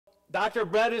Dr.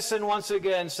 Bredesen once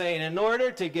again saying, in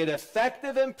order to get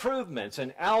effective improvements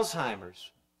in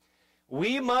Alzheimer's,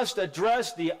 we must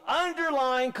address the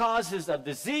underlying causes of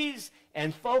disease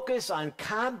and focus on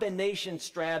combination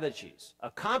strategies, a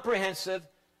comprehensive,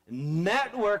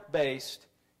 network-based,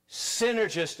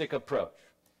 synergistic approach.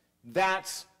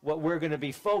 That's what we're going to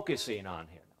be focusing on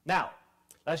here. Now,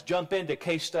 let's jump into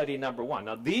case study number 1.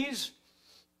 Now, these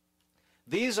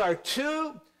are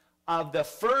 2 of the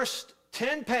first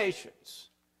 10 patients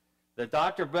that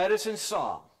Dr. Bredesen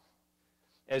saw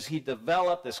as he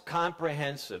developed this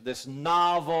comprehensive, this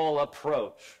novel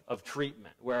approach of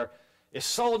treatment, where it's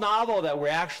so novel that we're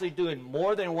actually doing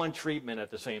more than one treatment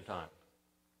at the same time.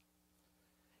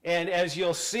 And as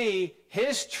you'll see,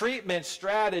 his treatment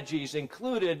strategies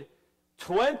included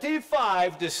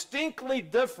 25 distinctly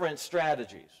different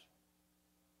strategies.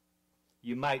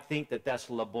 You might think that that's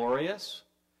laborious.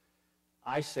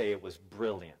 I say it was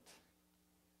brilliant.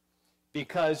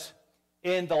 Because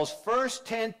in those first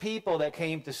 10 people that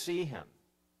came to see him,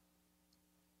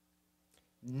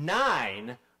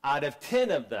 9 out of 10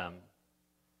 of them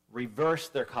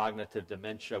reversed their cognitive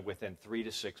dementia within 3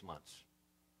 to 6 months.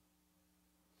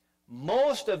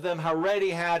 Most of them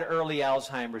already had early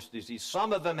Alzheimer's disease.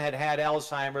 Some of them had had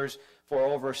Alzheimer's for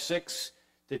over 6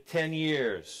 to 10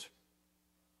 years.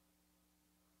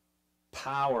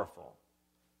 Powerful.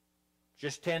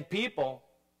 Just 10 people.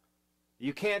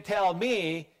 You can't tell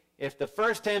me if the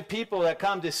first 10 people that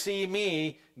come to see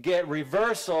me get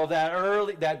reversal of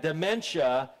that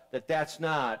dementia, that's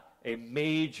not a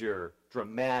major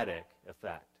dramatic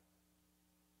effect.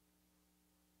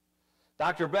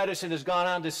 Dr. Bredesen has gone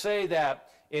on to say that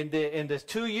in the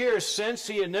 2 years since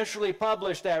he initially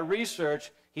published that research,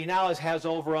 he now has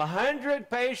over 100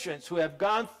 patients who have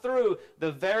gone through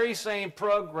the very same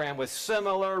program with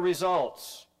similar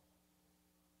results.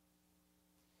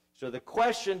 So the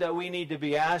question that we need to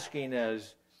be asking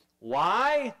is,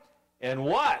 why and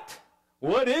what?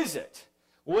 What is it?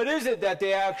 What is it that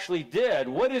they actually did?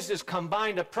 What is this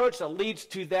combined approach that leads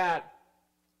to that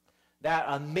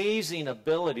amazing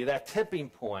ability, that tipping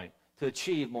point to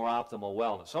achieve more optimal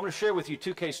wellness? So I'm going to share with you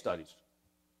 2 case studies.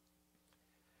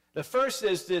 The first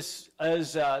is this a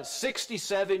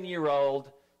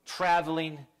 67-year-old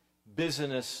traveling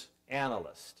business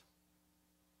analyst.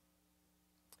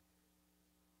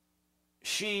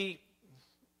 She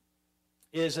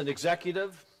is an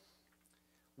executive,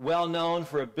 well known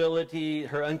for her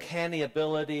uncanny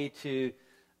ability to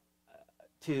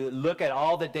look at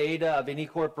all the data of any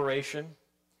corporation.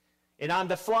 And on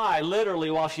the fly, literally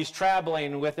while she's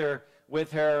traveling with her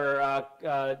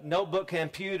notebook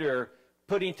computer,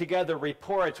 putting together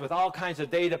reports with all kinds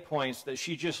of data points that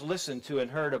she just listened to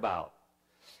and heard about.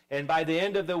 And by the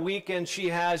end of the weekend, she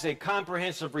has a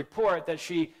comprehensive report that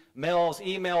she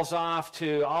emails off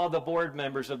to all the board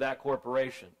members of that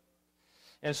corporation.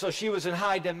 And so she was in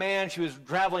high demand. She was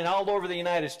traveling all over the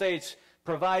United States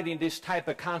providing this type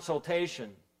of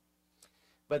consultation.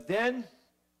 But then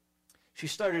she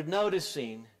started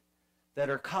noticing that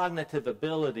her cognitive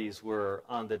abilities were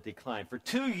on the decline. For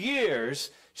 2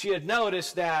 years, she had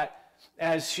noticed that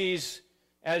as she's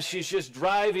just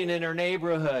driving in her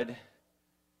neighborhood,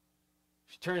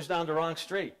 she turns down the wrong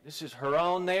street. This is her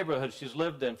own neighborhood she's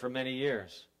lived in for many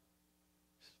years.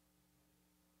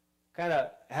 Kind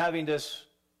of having this,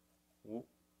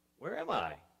 where am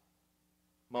I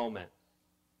moment.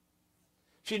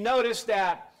 She noticed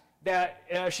that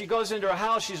she goes into a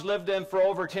house she's lived in for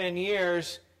over 10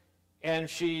 years, and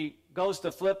she goes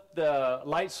to flip the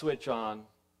light switch on,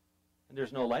 and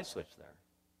there's no light switch there.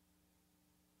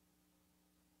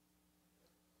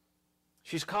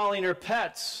 She's calling her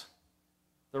pets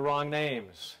the wrong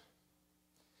names.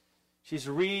 She's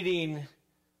reading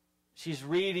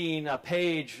a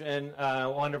page in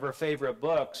one of her favorite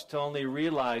books to only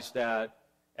realize that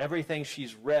everything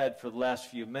she's read for the last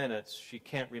few minutes, she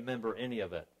can't remember any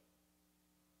of it.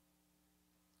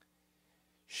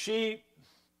 She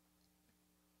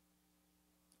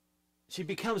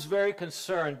becomes very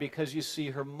concerned because, you see,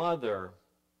 her mother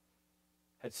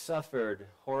had suffered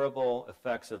horrible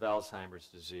effects of Alzheimer's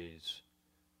disease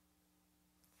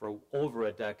for over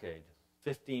a decade,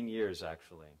 15 years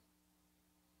actually,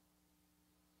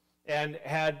 and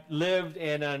had lived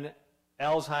in an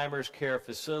Alzheimer's care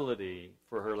facility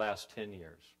for her last 10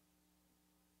 years.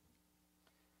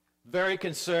 Very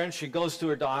concerned, she goes to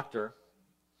her doctor.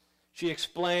 She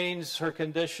explains her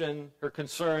condition, her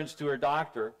concerns to her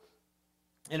doctor,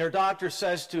 and her doctor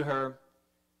says to her,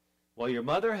 well, your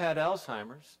mother had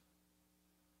Alzheimer's.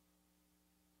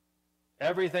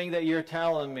 Everything that you're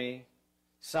telling me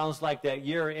sounds like that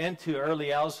you're into early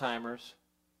Alzheimer's.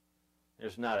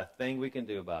 There's not a thing we can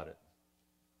do about it.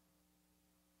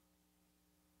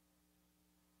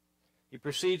 He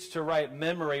proceeds to write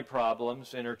memory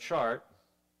problems in her chart.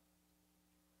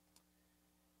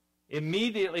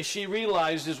 Immediately, she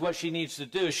realizes what she needs to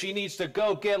do. She needs to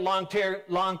go get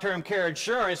long-term care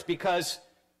insurance because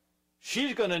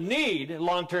she's going to need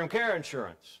long-term care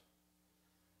insurance.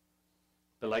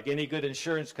 But like any good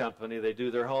insurance company, they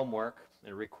do their homework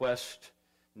and request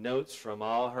notes from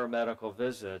all her medical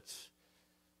visits.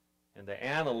 And the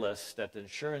analyst at the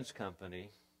insurance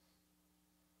company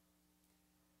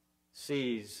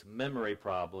sees memory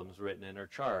problems written in her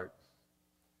chart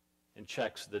and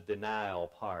checks the denial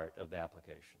part of the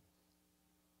application.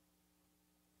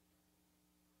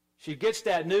 She gets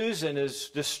that news and is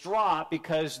distraught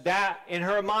because that, in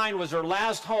her mind, was her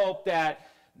last hope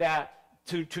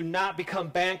to not become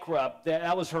bankrupt.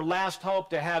 That was her last hope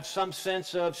to have some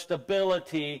sense of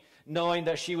stability, knowing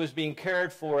that she was being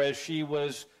cared for as she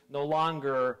was no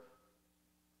longer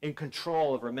in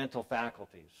control of her mental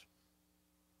faculties.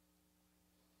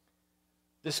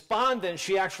 Despondent,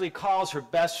 she actually calls her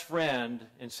best friend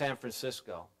in San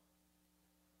Francisco.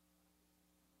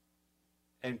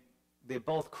 And they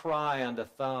both cry on the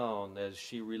phone as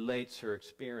she relates her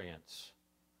experience.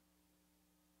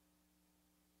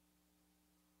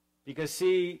 Because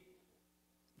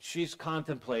she's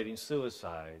contemplating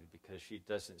suicide because she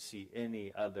doesn't see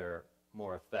any other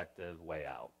more effective way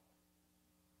out.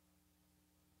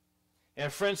 And a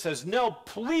friend says, no,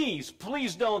 please,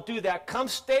 please don't do that. Come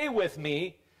stay with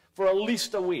me for at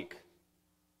least a week.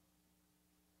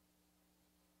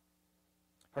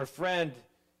 Her friend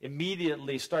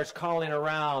immediately starts calling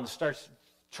around, starts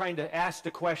trying to ask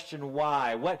the question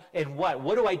why. What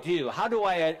do I do?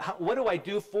 What do I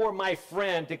do for my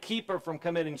friend to keep her from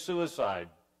committing suicide?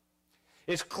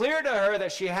 It's clear to her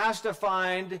that she has to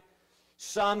find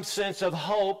some sense of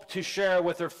hope to share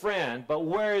with her friend, but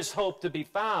where is hope to be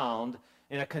found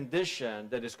in a condition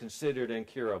that is considered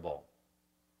incurable?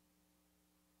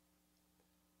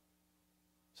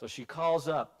 So she calls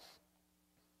up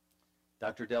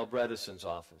Dr. Del Bredesen's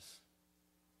office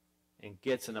and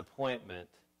gets an appointment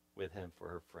with him for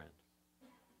her friend.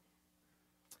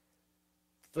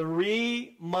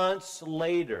 3 months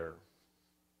later,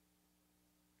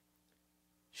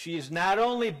 she is not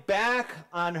only back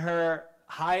on her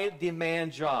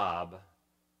high-demand job,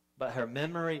 but her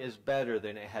memory is better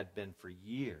than it had been for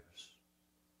years.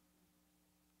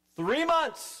 3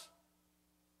 months!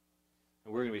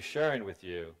 And we're going to be sharing with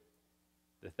you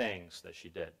the things that she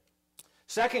did.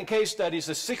 Second case study is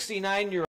a 69-year-old